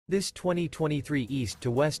This 2023 East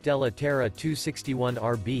to West Della Terra 261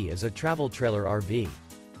 RB is a travel trailer RV.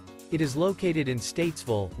 It is located in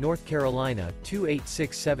Statesville, North Carolina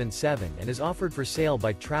 28677 and is offered for sale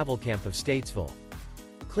by Travelcamp of Statesville.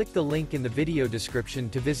 Click the link in the video description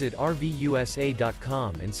to visit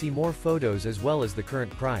RVUSA.com and see more photos as well as the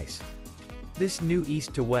current price. This new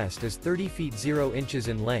East to West is 30 feet 0 inches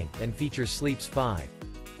in length and features sleeps 5.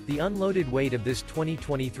 The unloaded weight of this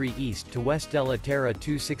 2023 East to West Della Terra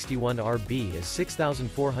 261 RB is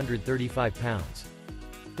 6,435 pounds.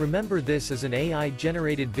 Remember, this is an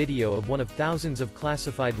AI-generated video of one of thousands of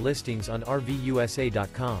classified listings on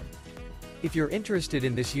RVUSA.com. If you're interested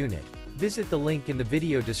in this unit, visit the link in the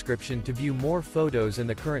video description to view more photos and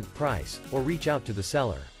the current price, or reach out to the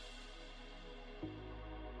seller.